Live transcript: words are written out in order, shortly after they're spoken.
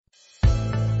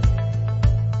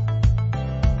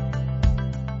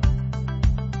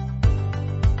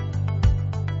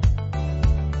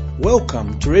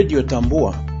Welcome to Radio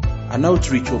Tambua, an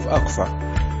outreach of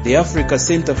ACFA, the Africa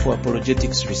Center for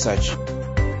Apologetics Research.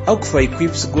 ACFA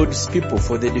equips God's people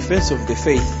for the defense of the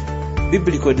faith,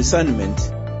 biblical discernment,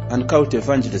 and cult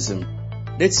evangelism.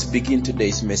 Let's begin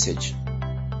today's message.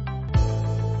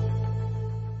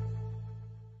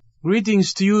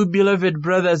 Greetings to you, beloved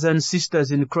brothers and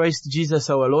sisters in Christ Jesus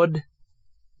our Lord.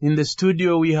 In the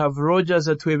studio, we have Rogers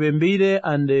Atwebembire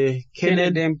and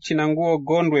Kennedy Chinanguo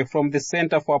Gondwe from the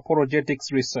Center for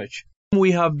Apologetics Research.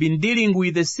 We have been dealing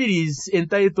with a series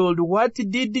entitled, What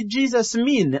Did Jesus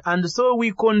Mean? And so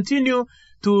we continue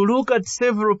to look at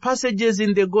several passages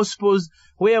in the Gospels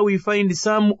where we find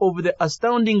some of the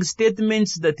astounding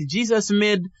statements that Jesus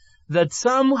made that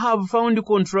some have found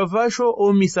controversial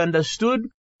or misunderstood,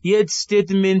 yet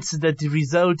statements that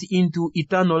result into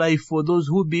eternal life for those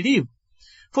who believe.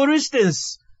 For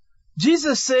instance,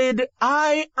 Jesus said,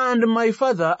 I and my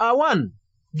Father are one.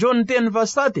 John 10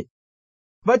 verse 30.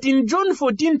 But in John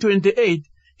 14:28,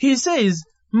 he says,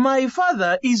 my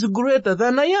Father is greater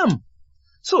than I am.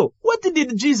 So, what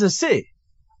did Jesus say?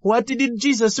 What did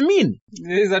Jesus mean?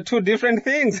 These are two different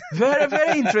things. Very,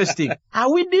 very interesting.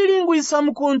 Are we dealing with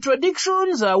some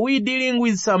contradictions? Are we dealing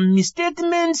with some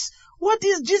misstatements? What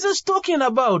is Jesus talking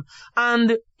about?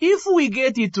 And if we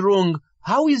get it wrong,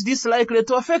 how is this likely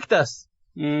to affect us?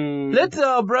 Let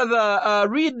our brother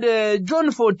read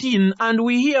John 14 and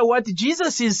we hear what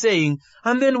Jesus is saying,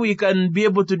 and then we can be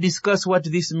able to discuss what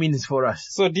this means for us.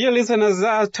 So dear listeners,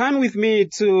 turn with me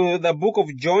to the book of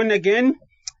John again.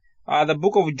 The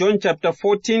book of John chapter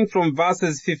 14 from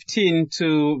verses 15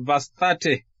 to verse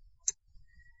 30.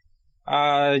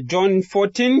 John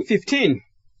 14:15.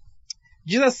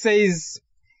 Jesus says,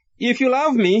 if you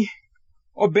love me,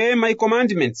 obey my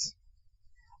commandments.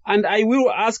 And I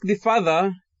will ask the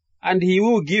Father, and he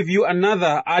will give you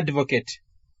another advocate,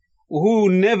 who will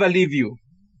never leave you.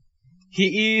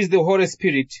 He is the Holy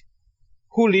Spirit,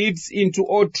 who leads into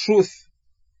all truth.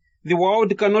 The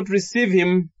world cannot receive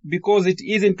him because it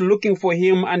isn't looking for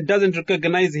him and doesn't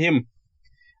recognize him.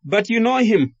 But you know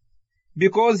him,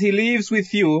 because he lives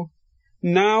with you.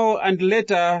 Now and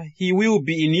later he will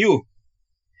be in you.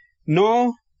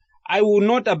 No, I will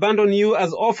not abandon you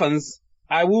as orphans.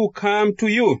 I will come to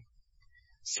you.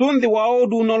 Soon the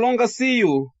world will no longer see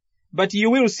you, but you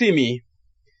will see me.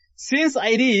 Since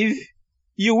I live,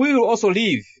 you will also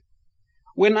live.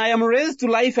 When I am raised to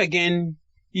life again,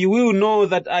 you will know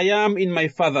that I am in my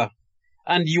Father,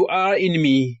 and you are in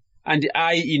me, and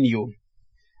I in you.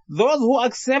 Those who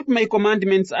accept my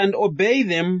commandments and obey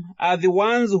them are the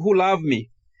ones who love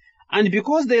me. And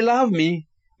because they love me,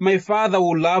 my Father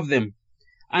will love them.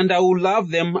 And I will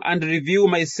love them and reveal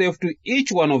myself to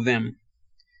each one of them.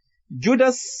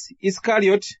 Judas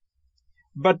Iscariot,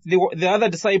 but the other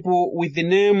disciple with the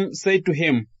name, said to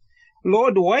him,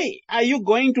 Lord, why are you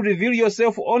going to reveal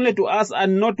yourself only to us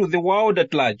and not to the world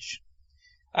at large?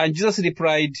 And Jesus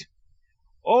replied,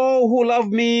 all who love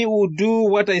me will do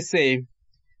what I say.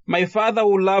 My Father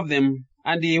will love them,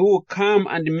 and he will come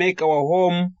and make our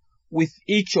home with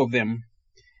each of them.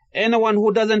 Anyone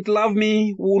who doesn't love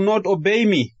me will not obey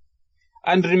me.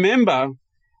 And remember,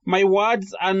 my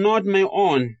words are not my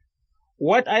own.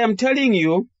 What I am telling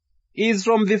you is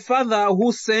from the Father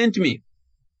who sent me.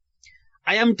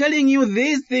 I am telling you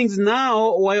these things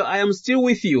now while I am still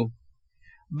with you.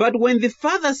 But when the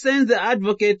Father sends the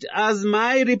advocate as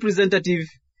my representative,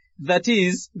 that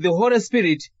is, the Holy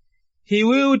Spirit, he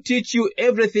will teach you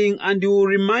everything and will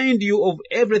remind you of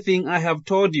everything I have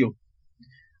told you.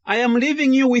 I am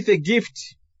leaving you with a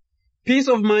gift, peace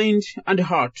of mind and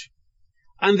heart.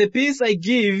 And the peace I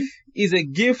give is a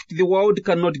gift the world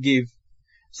cannot give.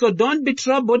 So don't be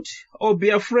troubled or be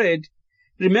afraid.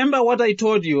 Remember what I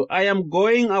told you. I am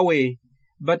going away,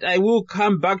 but I will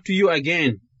come back to you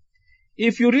again.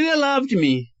 If you really loved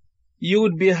me, you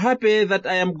would be happy that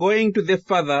I am going to the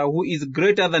Father who is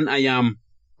greater than I am.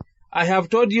 I have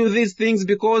told you these things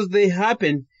because they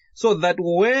happen, so that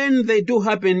when they do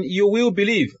happen, you will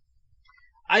believe.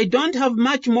 I don't have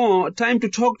much more time to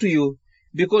talk to you,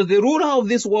 because the ruler of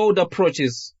this world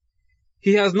approaches.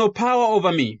 He has no power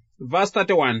over me. Verse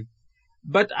 31.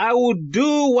 But I will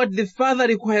do what the Father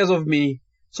requires of me,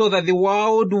 so that the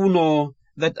world will know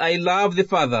that I love the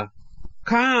Father.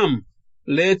 Come,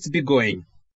 let's be going.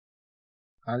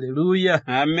 Hallelujah.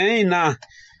 Amen.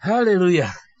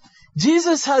 Hallelujah.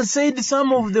 Jesus has said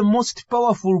some of the most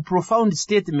powerful, profound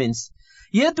statements,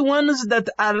 yet ones that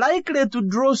are likely to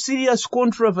draw serious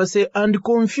controversy and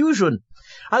confusion.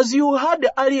 As you heard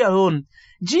earlier on,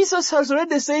 Jesus has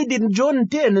already said in John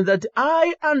 10 that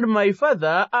I and my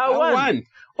Father are one.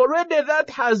 Already that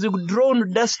has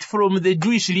drawn dust from the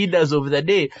Jewish leaders of the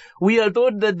day. We are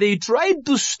told that they tried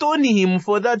to stone him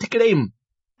for that claim.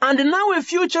 And now a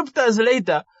few chapters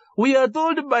later, we are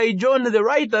told by John the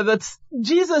writer that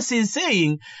Jesus is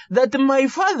saying that my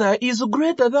Father is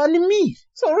greater than me.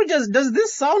 So, Rogers, does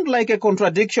this sound like a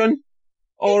contradiction?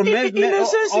 Or, In a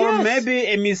sense, yes. Maybe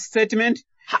a misstatement?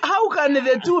 How can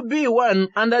the two be one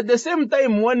and at the same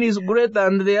time one is greater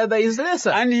and the other is lesser?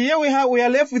 And here we are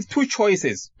left with two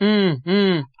choices.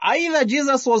 Either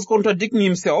Jesus was contradicting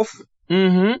himself,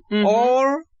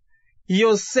 or he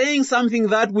was saying something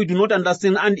that we do not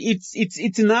understand, and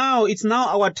it's now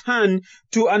our turn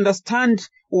to understand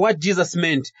what Jesus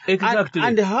meant. Exactly.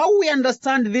 And how we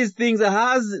understand these things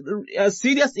has a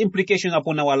serious implication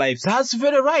upon our lives. That's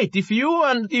very right. If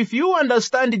you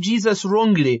understand Jesus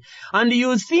wrongly and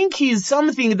you think he's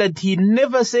something that he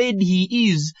never said he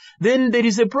is, then there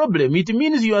is a problem. It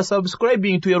means you are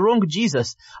subscribing to a wrong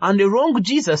Jesus, and a wrong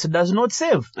Jesus does not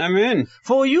save. Amen.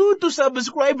 For you to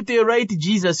subscribe to a right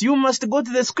Jesus, you must go to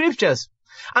the scriptures.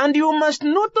 And you must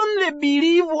not only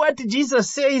believe what Jesus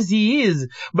says he is,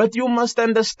 but you must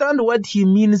understand what he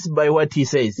means by what he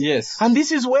says. Yes. And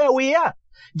this is where we are.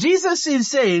 Jesus is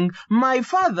saying, my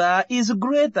Father is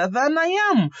greater than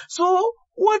I am. So,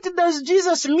 what does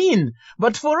Jesus mean?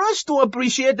 But for us to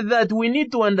appreciate that, we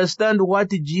need to understand what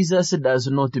Jesus does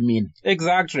not mean.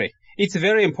 Exactly. It's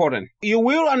very important. You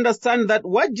will understand that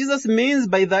what Jesus means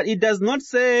by that, it does not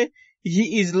say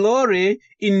he is lower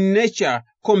in nature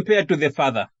compared to the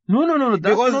Father. No.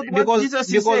 That's not what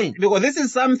Jesus is saying. Because this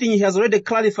is something he has already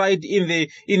clarified in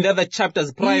the other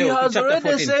chapters prior to chapter 14. He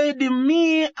has already said,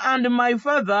 me and my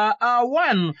Father are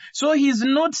one. So he's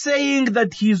not saying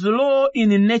that he's low in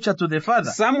nature to the Father.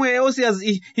 Somewhere else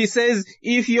he says,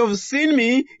 if you have seen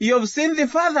me, you have seen the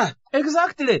Father.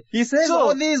 Exactly. He says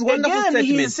all these wonderful statements.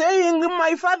 He's saying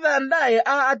my Father and I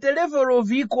are at a level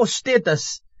of equal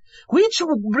status, which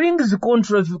brings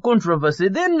controversy.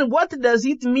 Then what does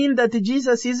it mean that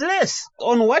Jesus is less?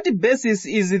 On what basis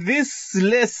is this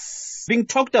less being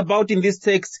talked about in this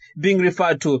text being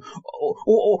referred to?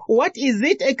 What is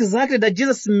it exactly that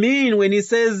Jesus means when he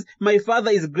says, my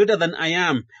Father is greater than I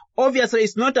am? Obviously,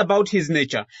 it's not about his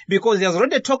nature, because he has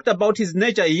already talked about his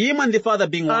nature, him and the Father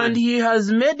being one. And he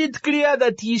has made it clear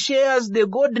that he shares the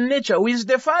God nature with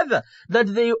the Father,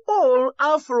 that they all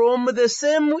are from the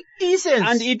same essence.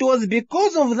 And it was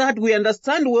because of that we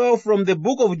understand well from the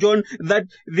book of John that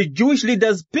the Jewish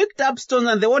leaders picked up stones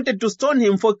and they wanted to stone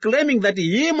him for claiming that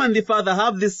him and the Father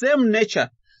have the same nature.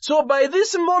 So by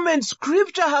this moment,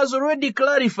 Scripture has already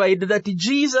clarified that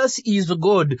Jesus is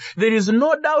God. There is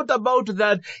no doubt about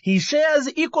that. He shares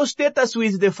equal status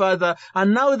with the Father.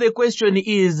 And now the question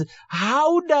is,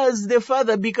 how does the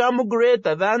Father become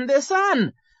greater than the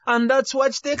Son? And that's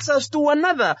what takes us to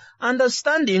another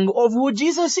understanding of who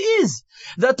Jesus is.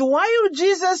 That while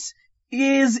Jesus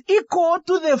is equal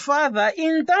to the Father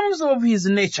in terms of his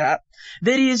nature,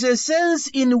 there is a sense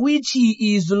in which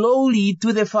he is lowly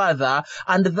to the Father,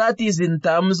 and that is in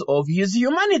terms of his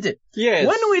humanity. Yes.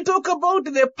 When we talk about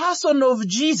the person of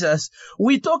Jesus,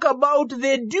 we talk about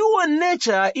the dual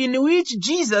nature in which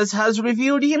Jesus has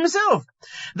revealed himself.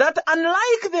 That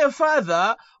unlike the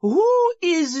Father, who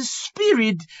is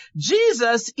spirit,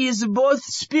 Jesus is both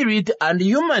spirit and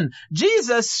human.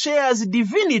 Jesus shares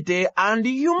divinity and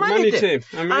humanity.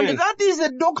 Amen. And that is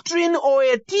a doctrine or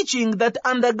a teaching that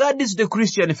undergirds the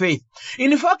Christian faith.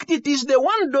 In fact, it is the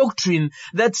one doctrine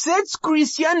that sets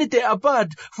Christianity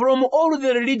apart from all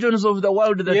the religions of the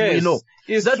world that we know.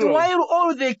 That true. While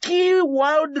all the key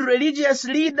world religious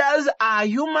leaders are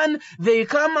human, they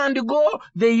come and go,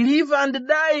 they live and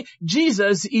die,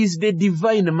 Jesus is the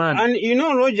divine man. And you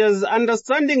know, Rogers,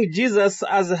 understanding Jesus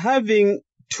as having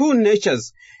two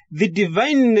natures, the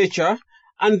divine nature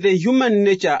and the human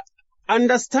nature,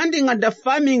 understanding and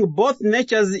affirming both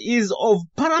natures is of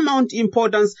paramount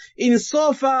importance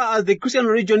insofar as the Christian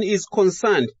religion is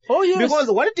concerned. Oh, yes.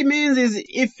 Because what it means is,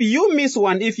 if you miss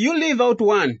one, if you leave out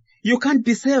one, you can't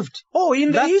be saved. Oh,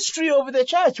 in the history of the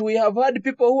church, we have had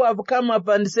people who have come up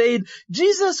and said,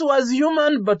 Jesus was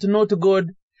human but not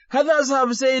God. Others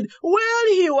have said, well,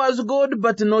 he was God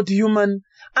but not human.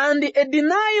 And a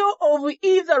denial of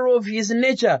either of his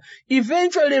nature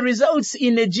eventually results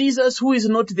in a Jesus who is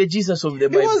not the Jesus of the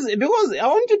Bible. Because I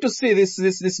want you to see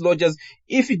this, Rogers.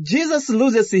 If Jesus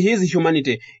loses his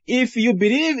humanity, if you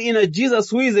believe in a Jesus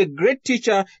who is a great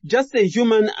teacher, just a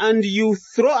human, and you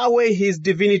throw away his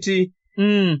divinity,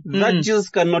 that Jesus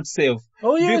cannot save.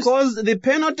 Oh, yes. Because the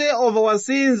penalty of our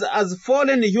sins as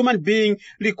fallen human being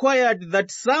required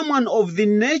that someone of the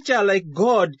nature like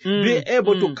God be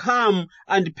able to come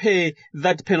and pay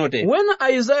that penalty. When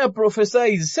Isaiah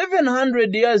prophesies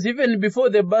 700 years even before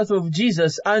the birth of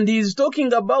Jesus, and he's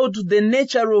talking about the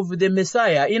nature of the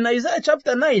Messiah, in Isaiah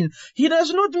chapter 9, he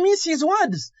does not miss his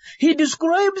words. He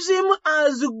describes him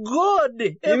as God,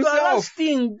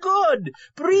 everlasting God,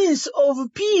 Prince of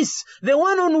Peace, the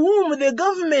one on whom the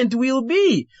government will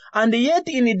be. And yet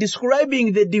in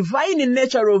describing the divine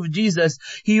nature of Jesus,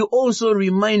 he also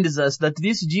reminds us that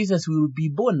this Jesus will be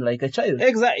born like a child.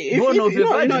 Exactly. Born of a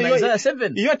virgin, Isaiah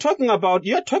 7. You're talking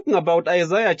about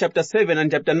Isaiah chapter 7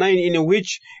 and chapter 9, in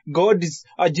which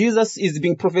Jesus is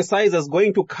being prophesied as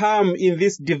going to come in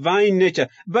this divine nature.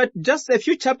 But just a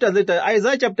few chapters later,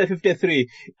 Isaiah chapter 53,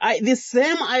 the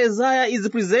same Isaiah is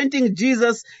presenting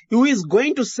Jesus who is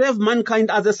going to save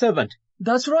mankind as a servant.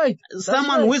 That's right.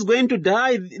 Someone who is going to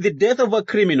die the death of a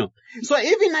criminal. So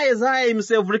even Isaiah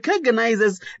himself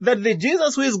recognizes that the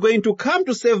Jesus who is going to come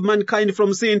to save mankind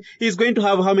from sin is going to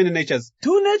have how many natures?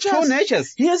 Two natures. Two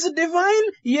natures. He is divine,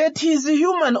 yet he is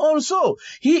human also.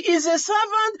 He is a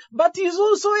servant, but he is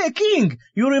also a king.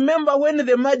 You remember when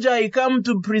the Magi come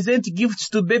to present gifts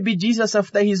to baby Jesus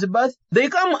after his birth? They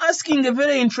come asking a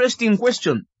very interesting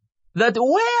question. That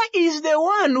where is the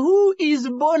one who is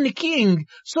born king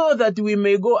so that we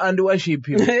may go and worship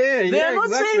him? They are not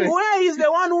saying where is the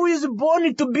one who is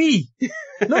born to be.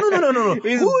 No.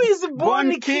 Who is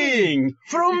born king?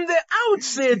 From the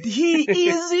outset, he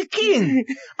is a king.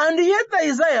 And yet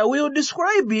Isaiah will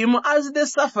describe him as the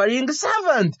suffering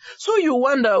servant. So you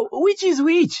wonder, which is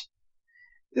which?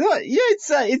 Yeah,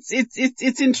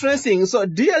 it's interesting. So,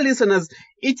 dear listeners,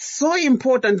 it's so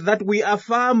important that we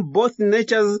affirm both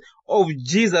natures of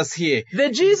Jesus here. The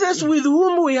Jesus with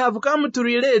whom we have come to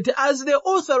relate as the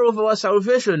author of our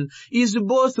salvation is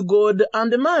both God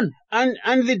and man.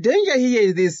 And the danger here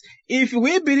is this. If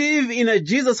we believe in a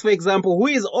Jesus, for example, who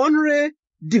is only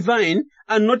divine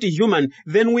and not human,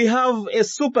 then we have a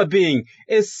super being,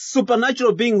 a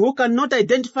supernatural being who cannot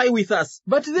identify with us.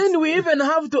 But then we even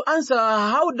have to answer,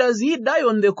 how does he die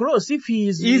on the cross if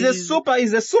he's a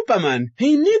superman?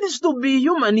 He needs to be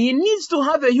human. He needs to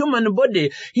have a human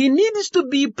body. He needs to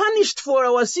be punished for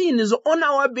our sins on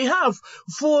our behalf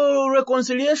for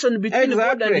reconciliation between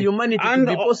God and humanity to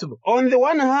be possible. On the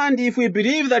one hand, if we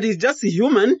believe that he's just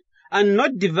human and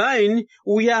not divine,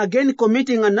 we are again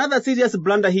committing another serious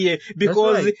blunder here,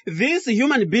 because this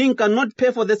human being cannot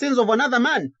pay for the sins of another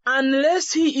man.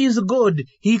 Unless he is God,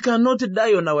 he cannot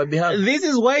die on our behalf. This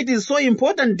is why it is so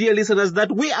important, dear listeners,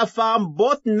 that we affirm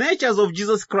both natures of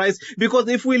Jesus Christ, because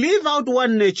if we leave out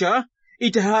one nature,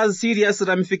 it has serious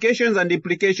ramifications and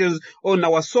implications on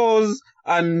our souls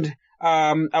and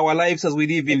our lives as we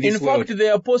live in this world. In fact,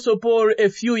 the Apostle Paul, a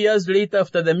few years later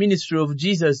after the ministry of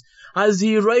Jesus, as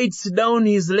he writes down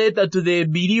his letter to the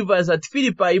believers at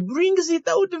Philippi, brings it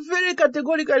out very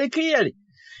categorically clearly.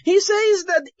 He says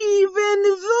that even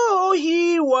though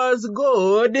he was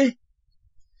God,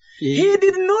 he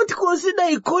did not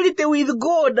consider equality with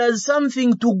God as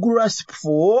something to grasp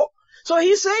for. So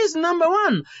he says, number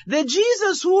one, the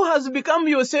Jesus who has become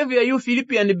your Savior, you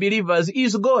Philippian believers,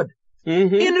 is God.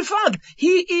 Mm-hmm. In fact,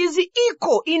 he is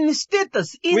equal in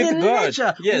status, in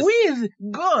nature, with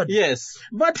God. Yes.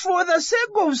 But for the sake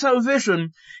of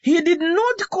salvation, he did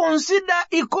not consider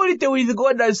equality with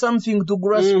God as something to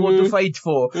grasp or to fight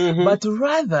for, but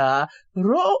rather,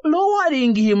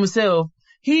 lowering himself,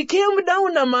 he came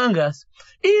down among us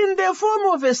in the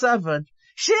form of a servant,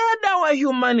 shared our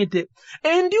humanity,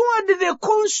 endured the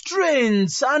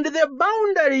constraints and the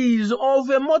boundaries of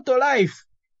a mortal life,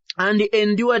 and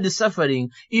endured suffering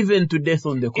even to death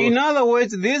on the cross. In other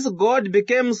words, this God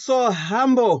became so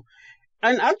humble.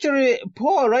 And actually,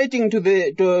 Paul, writing to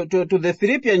the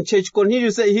Philippian church,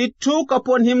 continues to say he took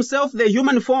upon himself the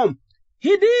human form.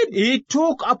 He did. He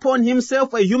took upon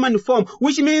himself a human form,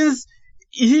 which means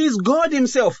he is God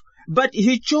himself. But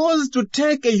he chose to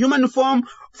take a human form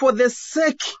for the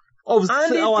sake of our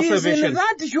salvation. And it is in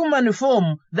that human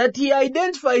form that he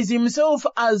identifies himself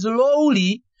as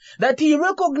lowly, that he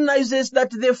recognizes that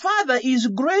the Father is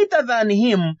greater than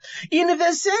him, in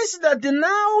the sense that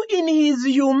now in his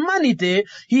humanity,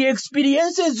 he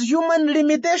experiences human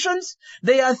limitations.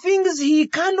 There are things he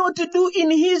cannot do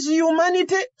in his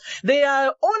humanity. There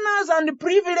are honors and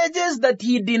privileges that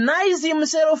he denies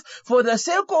himself for the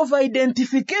sake of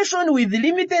identification with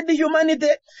limited humanity.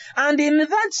 And in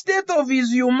that state of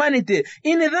his humanity,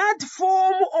 in that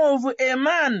form of a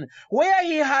man, where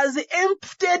he has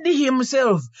emptied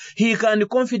himself, he can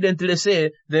confidently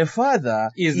say, the Father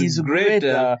is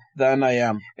greater than I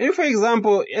am. And for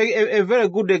example, a very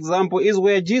good example is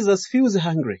where Jesus feels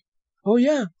hungry. Oh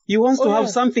yeah. He wants to have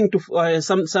yeah.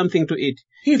 something to eat.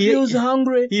 He feels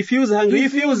hungry. He feels hungry. He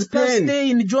feels pain.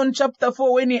 Thirsty in John chapter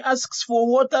 4 when he asks for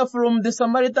water from the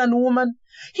Samaritan woman.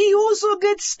 He also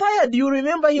gets tired. You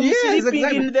remember him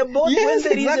sleeping in the boat when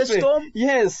there is a storm?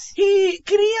 Yes. He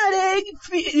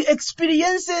clearly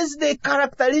experiences the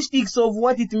characteristics of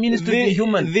what it means to be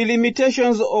human. The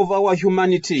limitations of our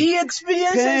humanity. He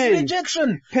experiences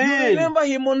rejection. Pain. You remember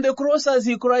him on the cross as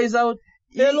he cries out,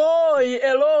 Eloi,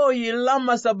 Eloi,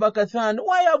 lama sabachthani,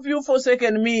 why have you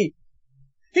forsaken me?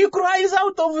 He cries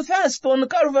out of thirst on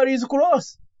Calvary's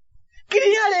cross.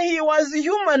 Clearly he was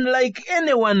human like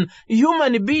anyone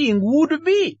human being would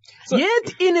be.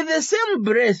 Yet in the same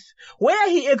breath, where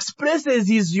he expresses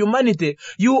his humanity,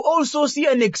 you also see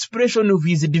an expression of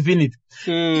his divinity.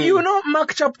 You know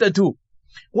Mark chapter 2,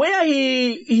 where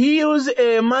he heals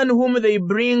a man whom they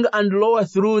bring and lower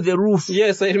through the roof.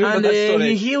 Yes, I remember that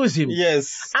story. He heals him.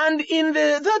 Yes. And in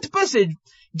that passage,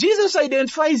 Jesus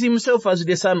identifies himself as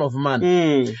the Son of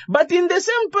Man. But in the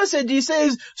same passage, he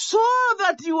says, so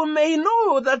that you may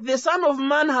know that the Son of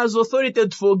Man has authority to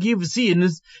forgive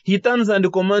sins, he turns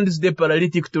and commands the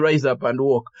paralytic to rise up and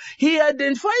walk. He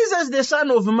identifies as the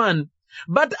Son of Man,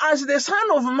 but as the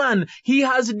Son of Man, he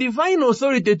has divine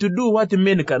authority to do what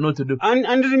men cannot do.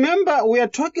 And remember, we are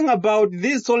talking about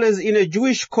these souls in a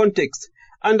Jewish context.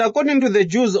 And according to the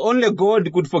Jews, only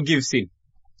God could forgive sin.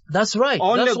 That's right.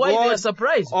 That's why they are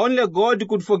surprised. Only God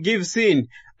could forgive sin.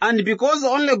 And because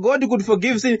only God could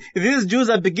forgive sin, these Jews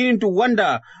are beginning to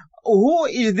wonder, who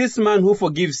is this man who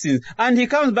forgives sins? And he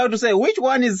comes back to say, which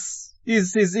one is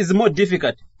more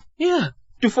difficult? Yeah.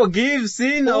 To forgive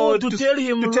sin or to tell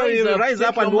him rise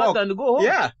up and walk. And go home.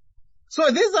 Yeah. So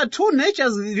these are two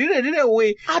natures really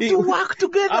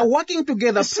are working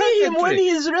together. See him when he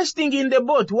is resting in the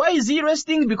boat. Why is he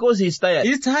resting? Because he's tired.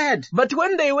 He's tired. But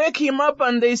when they wake him up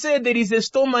and they say there is a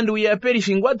storm and we are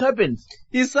perishing, what happens?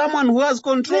 He's someone who has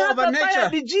control over nature.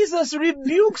 Tired. Jesus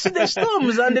rebukes the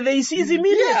storms and they cease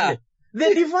immediately. Yeah.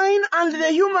 The divine and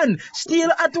the human still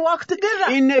at work together.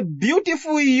 In a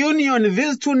beautiful union,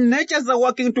 these two natures are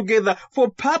working together for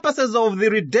purposes of the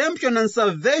redemption and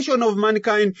salvation of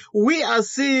mankind. We are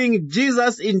seeing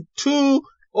Jesus in two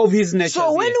of his natures.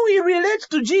 So when we relate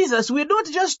to Jesus, we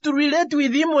don't just relate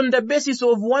with him on the basis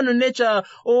of one nature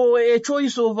or a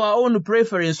choice of our own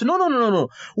preference. No.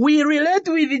 We relate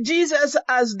with Jesus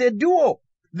as the duo,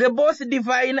 the both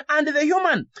divine and the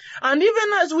human. And even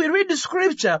as we read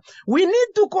scripture, we need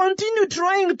to continue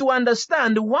trying to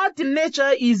understand what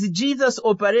nature is Jesus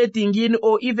operating in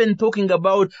or even talking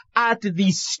about at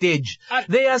this stage.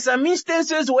 There are some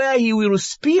instances where he will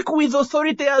speak with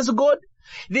authority as God.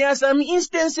 There are some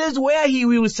instances where he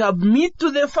will submit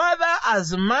to the Father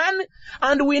as man,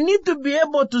 and we need to be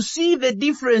able to see the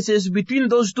differences between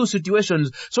those two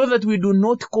situations so that we do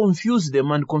not confuse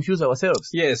them and confuse ourselves.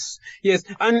 Yes.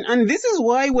 And this is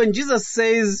why when Jesus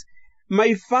says,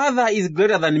 my Father is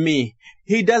greater than me,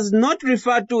 he does not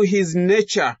refer to his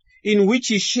nature in which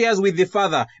he shares with the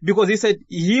Father, because he said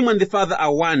him and the Father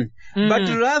are one. But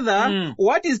rather,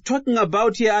 what he's talking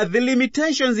about here are the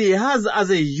limitations he has as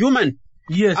a human.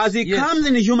 Yes, as he comes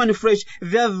in human flesh,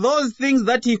 there are those things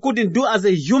that he couldn't do as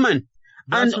a human.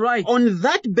 That's right. On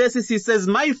that basis, he says,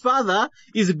 my Father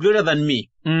is greater than me.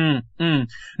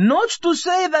 Not to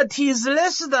say that he is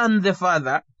less than the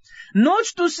Father, not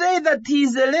to say that he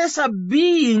is a lesser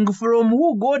being from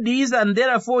who God is and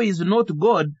therefore is not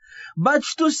God, but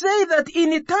to say that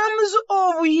in terms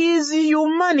of his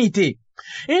humanity,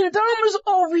 in terms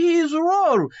of his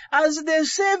role as the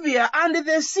Savior and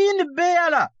the sin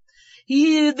bearer,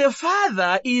 the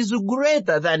Father is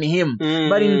greater than him.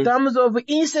 But in terms of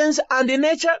essence and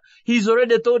nature, he's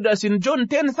already told us in John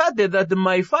 10:30 that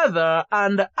my Father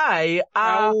and I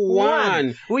are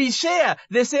one. We share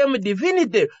the same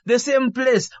divinity, the same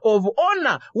place of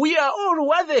honor. We are all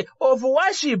worthy of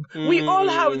worship. We all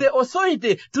have the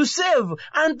authority to save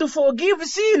and to forgive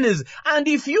sins. And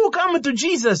if you come to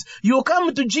Jesus, you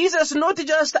come to Jesus not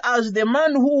just as the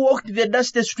man who walked the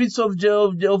dusty streets of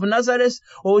Nazareth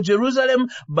or Jerusalem,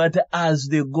 but as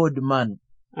the God man.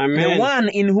 Amen. The one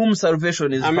in whom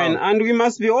salvation is Amen. found. And we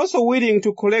must be also willing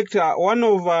to correct one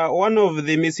of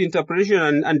the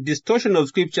misinterpretation and distortion of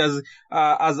scriptures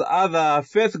as other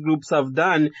faith groups have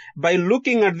done by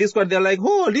looking at this one. They're like,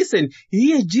 oh, listen,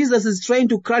 here Jesus is trying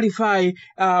to clarify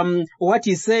what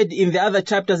he said in the other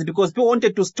chapters because people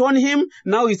wanted to stone him.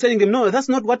 Now he's telling them, no, that's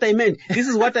not what I meant. This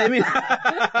is what I mean.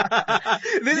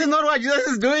 This is not what Jesus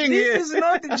is doing here. This is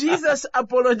not Jesus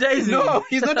apologizing. No,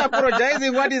 he's not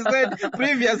apologizing what he said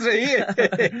previously here.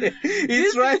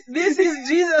 He's right. This is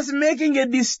Jesus making a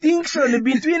distinction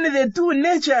between the two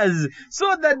natures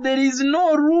so that there is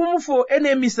no room for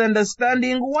any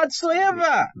misunderstanding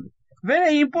whatsoever.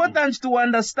 Very important to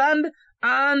understand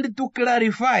and to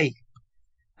clarify.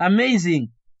 Amazing.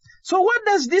 So what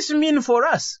does this mean for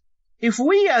us? If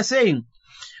we are saying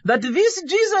that this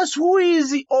Jesus who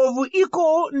is of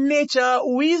equal nature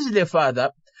with the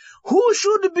Father, who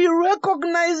should be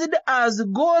recognized as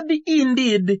God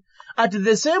indeed, at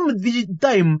the same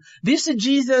time, this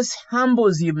Jesus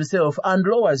humbles himself and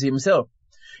lowers himself.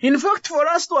 In fact, for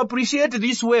us to appreciate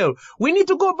this well, we need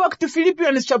to go back to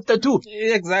Philippians chapter 2.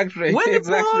 Exactly. When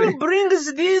Paul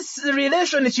brings this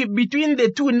relationship between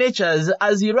the two natures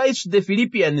as he writes to the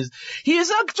Philippians, he is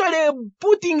actually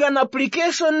putting an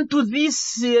application to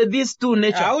these two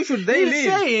natures. How should they live? He's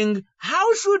saying,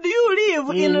 how should you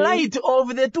live in light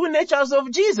of the two natures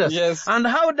of Jesus? Yes. And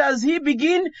how does he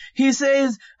begin? He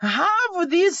says, have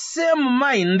this same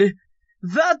mind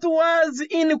that was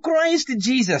in Christ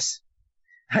Jesus.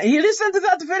 He listened to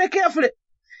that very carefully.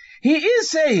 He is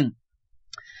saying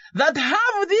that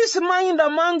have this mind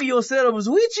among yourselves,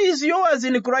 which is yours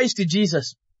in Christ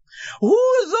Jesus, who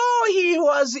though he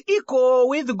was equal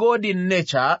with God in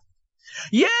nature,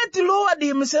 yet lowered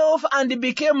himself and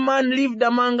became man, lived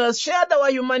among us, shared our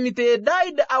humanity,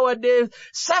 died our death,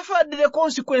 suffered the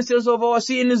consequences of our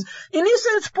sins. In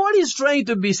essence, Paul is trying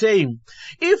to be saying,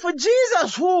 if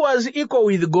Jesus, who was equal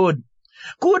with God,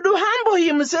 could humble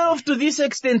himself to this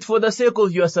extent for the sake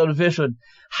of your salvation,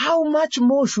 how much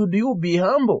more should you be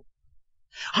humble?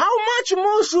 How much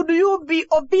more should you be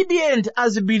obedient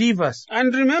as believers?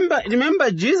 And remember,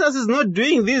 Jesus is not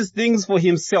doing these things for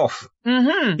himself.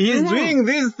 He is doing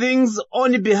these things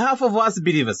on behalf of us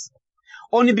believers,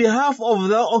 on behalf of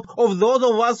those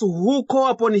of us who call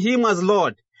upon him as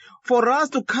Lord. For us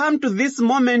to come to this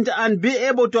moment and be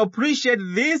able to appreciate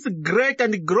this great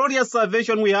and glorious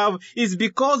salvation we have is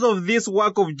because of this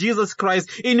work of Jesus Christ,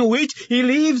 in which he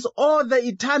leaves all the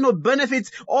eternal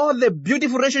benefits, all the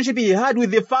beautiful relationship he had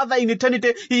with the Father in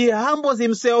eternity. He humbles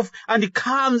himself and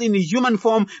comes in human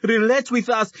form, relates with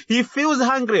us. He feels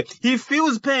hungry. He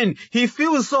feels pain. He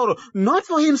feels sorrow. Not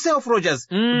for himself, Rogers,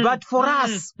 but for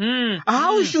us.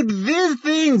 How should these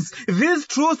things, these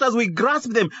truths as we grasp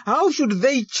them, how should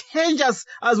they change us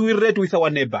as we relate with our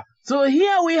neighbor? So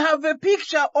here we have a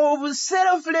picture of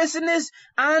selflessness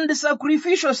and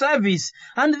sacrificial service.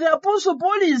 And the Apostle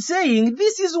Paul is saying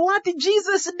this is what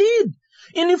Jesus did.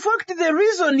 In fact, the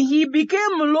reason he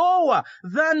became lower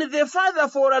than the Father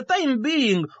for a time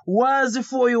being was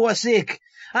for your sake.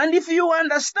 And if you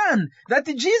understand that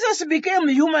Jesus became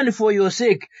human for your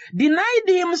sake, denied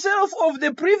himself of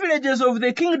the privileges of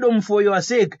the kingdom for your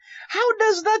sake, how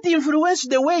does that influence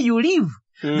the way you live?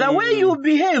 The way you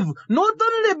behave, not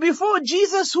only before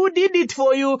Jesus who did it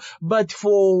for you, but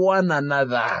for one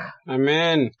another.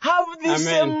 Amen. Have this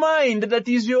same mind that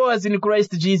is yours in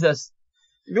Christ Jesus.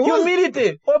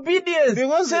 Humility, obedience,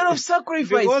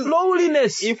 self-sacrifice,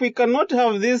 lowliness. If we cannot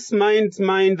have this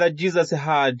mind that Jesus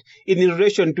had in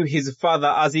relation to his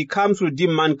Father as he comes to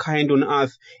redeem mankind on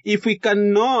earth, if we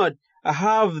cannot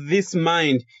have this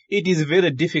mind, it is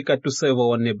very difficult to serve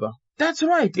our neighbor. That's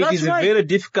right. It is very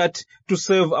difficult to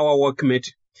serve our workmate.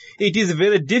 It is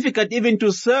very difficult even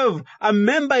to serve a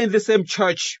member in the same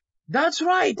church. That's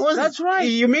right. That's right.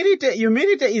 Humility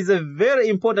is a very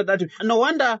important attitude. No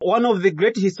wonder one of the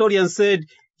great historians said,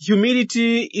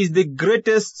 humility is the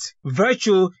greatest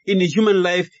virtue in the human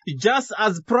life, just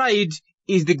as pride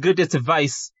is the greatest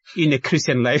vice in a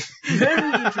Christian life.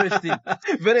 Very interesting.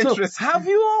 Very interesting. Have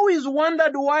you always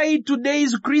wondered why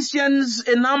today's Christians,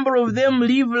 a number of them,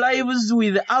 live lives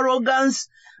with arrogance,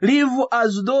 live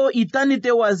as though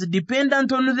eternity was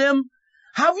dependent on them?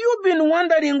 Have you been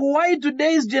wondering why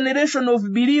today's generation of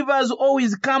believers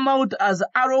always come out as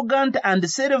arrogant and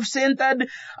self-centered,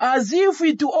 as if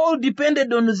it all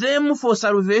depended on them for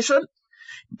salvation?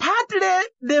 Partly,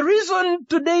 the reason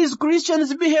today's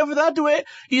Christians behave that way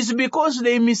is because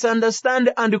they misunderstand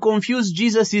and confuse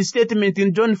Jesus' statement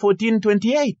in John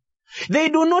 14:28. They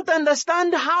do not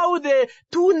understand how the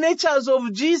two natures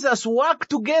of Jesus work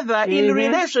together in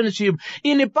relationship,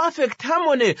 in perfect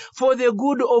harmony for the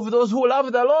good of those who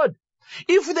love the Lord.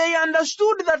 If they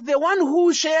understood that the one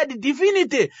who shared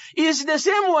divinity is the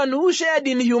same one who shared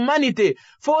in humanity,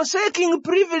 forsaking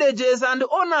privileges and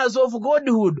honors of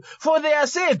godhood for their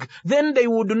sake, then they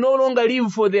would no longer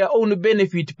live for their own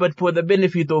benefit, but for the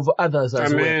benefit of others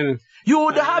as well. You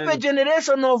would have a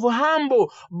generation of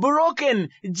humble, broken,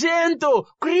 gentle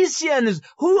Christians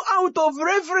who, out of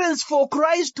reverence for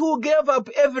Christ who gave up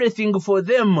everything for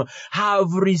them,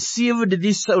 have received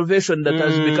this salvation that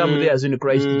has become theirs in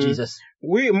Christ Jesus.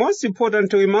 Most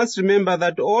important, we must remember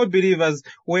that all believers,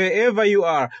 wherever you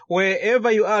are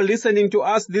listening to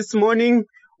us this morning,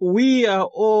 we are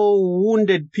all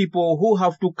wounded people who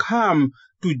have to come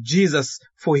to Jesus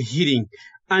for healing.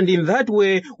 And in that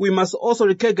way, we must also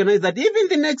recognize that even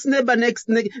the next neighbor next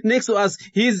to us,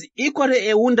 he is equally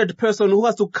a wounded person who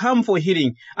has to come for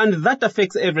healing. And that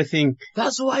affects everything.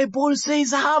 That's why Paul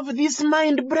says, have this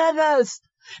mind, brothers.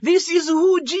 This is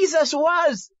who Jesus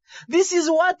was. This is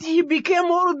what he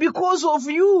became all because of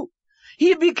you.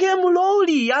 He became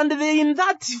lowly, and in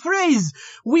that phrase,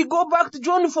 we go back to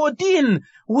John 14,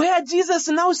 where Jesus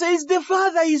now says, the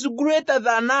Father is greater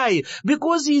than I,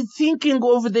 because he's thinking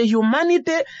of the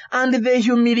humanity and the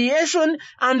humiliation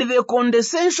and the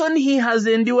condescension he has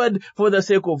endured for the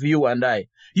sake of you and I.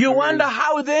 You wonder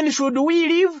how then should we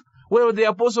live? Well, the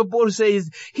Apostle Paul says,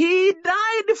 he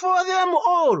died for them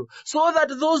all, so that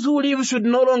those who live should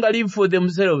no longer live for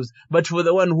themselves, but for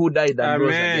the one who died and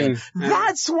rose again.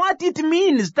 That's what it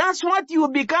means. That's what you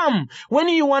become when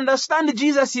you understand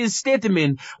Jesus'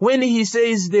 statement, when he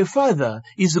says, the Father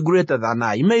is greater than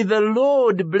I. May the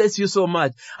Lord bless you so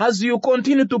much as you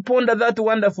continue to ponder that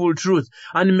wonderful truth,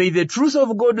 and may the truth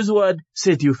of God's word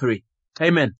set you free.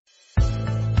 Amen.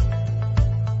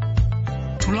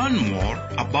 To learn more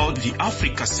about the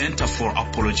Africa Center for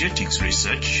Apologetics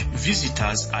Research, visit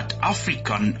us at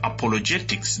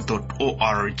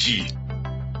africanapologetics.org.